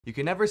You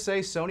can never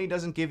say Sony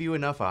doesn't give you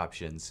enough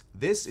options.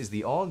 This is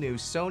the all-new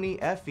Sony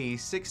FE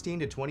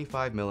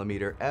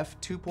 16-25mm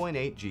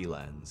f2.8G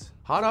lens.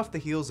 Hot off the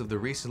heels of the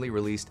recently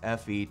released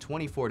FE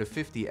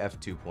 24-50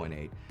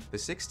 f2.8, the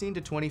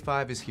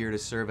 16-25 is here to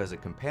serve as a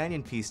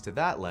companion piece to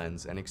that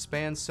lens and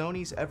expand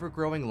Sony's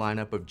ever-growing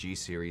lineup of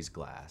G-series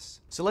glass.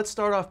 So let's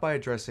start off by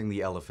addressing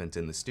the elephant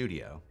in the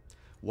studio.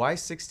 Why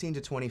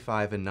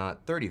 16-25 and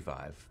not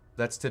 35?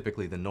 That's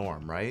typically the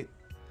norm, right?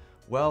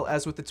 Well,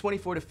 as with the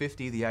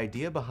 24-50, the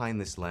idea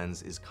behind this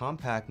lens is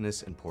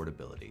compactness and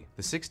portability.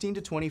 The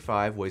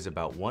 16-25 weighs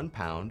about 1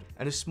 pound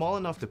and is small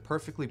enough to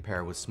perfectly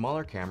pair with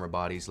smaller camera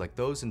bodies like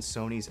those in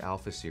Sony's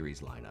Alpha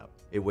series lineup.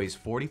 It weighs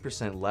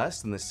 40%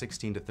 less than the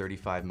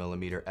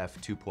 16-35mm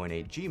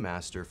f2.8G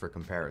Master for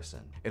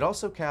comparison. It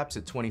also caps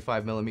at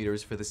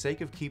 25mm for the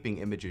sake of keeping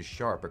images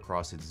sharp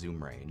across its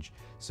zoom range,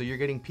 so you're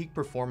getting peak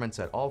performance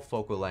at all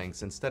focal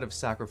lengths instead of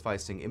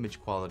sacrificing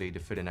image quality to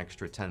fit an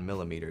extra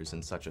 10mm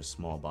in such a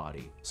small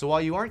body. So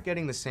while you aren't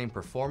getting the same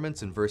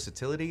performance and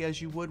versatility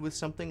as you would with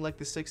something like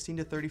the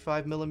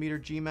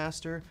 16-35mm G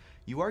Master,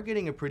 you are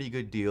getting a pretty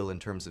good deal in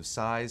terms of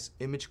size,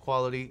 image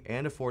quality,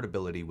 and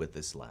affordability with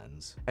this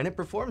lens. And it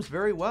performs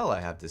very well, I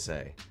have to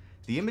say.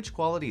 The image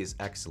quality is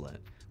excellent,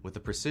 with the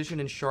precision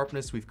and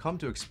sharpness we've come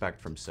to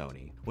expect from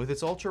Sony. With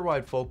its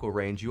ultra-wide focal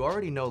range, you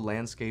already know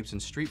landscapes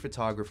and street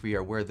photography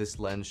are where this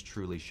lens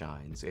truly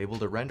shines, able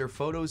to render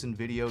photos and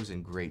videos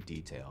in great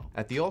detail.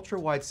 At the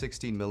ultra-wide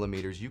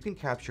 16mm, you can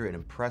capture an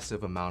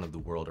impressive amount of the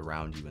world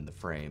around you in the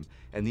frame,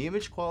 and the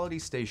image quality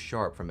stays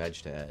sharp from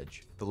edge to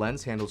edge. The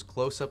lens handles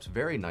close-ups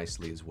very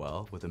nicely as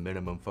well, with a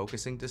minimum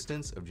focusing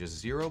distance of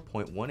just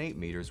 0.18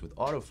 meters with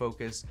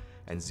autofocus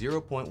and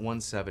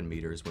 0.17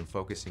 meters when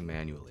focusing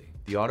manually.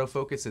 The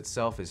autofocus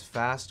itself is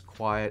fast,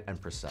 quiet,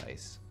 and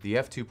precise. The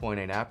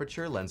f2.8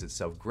 aperture lends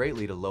itself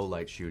greatly to low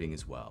light shooting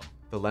as well.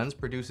 The lens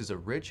produces a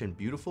rich and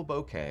beautiful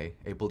bokeh,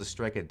 able to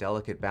strike a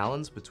delicate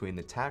balance between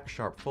the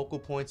tack-sharp focal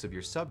points of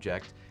your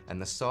subject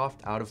and the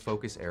soft,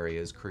 out-of-focus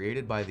areas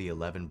created by the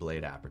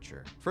 11-blade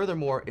aperture.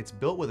 Furthermore, it's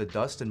built with a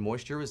dust and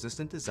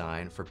moisture-resistant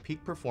design for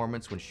peak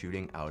performance when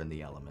shooting out in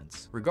the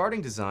elements.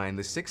 Regarding design,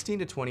 the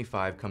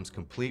 16-25 comes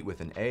complete with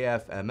an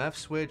AF/MF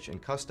switch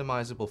and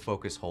customizable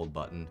focus hold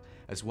button,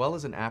 as well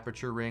as an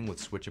aperture ring with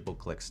switchable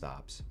click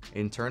stops.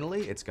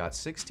 Internally, it's got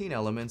 16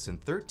 elements and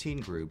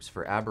 13 groups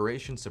for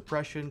aberration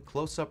suppression,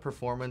 close-up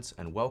performance,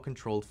 and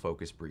well-controlled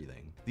focus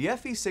breathing. The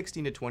FE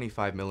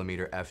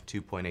 16-25mm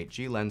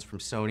f2.8G lens from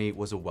Sony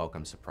was a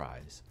welcome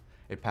surprise.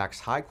 It packs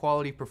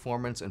high-quality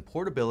performance and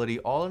portability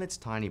all in its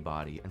tiny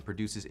body and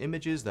produces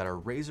images that are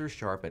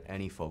razor-sharp at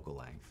any focal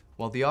length.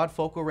 While the odd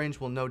focal range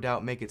will no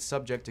doubt make it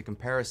subject to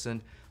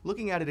comparison,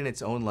 looking at it in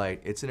its own light,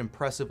 it's an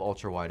impressive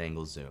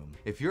ultra-wide-angle zoom.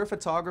 If you're a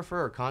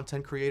photographer or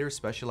content creator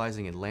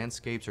specializing in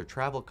landscapes or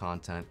travel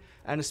content,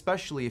 and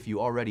especially if you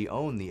already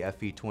own the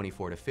FE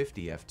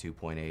 24-50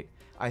 f2.8,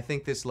 I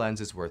think this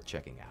lens is worth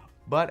checking out.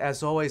 But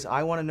as always,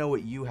 I want to know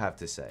what you have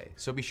to say,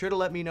 so be sure to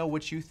let me know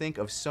what you think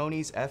of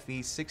Sony's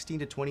FE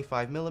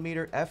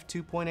 16-25mm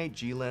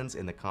f2.8G lens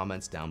in the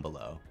comments down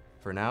below.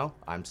 For now,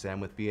 I'm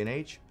Sam with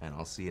B&H, and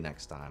I'll see you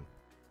next time.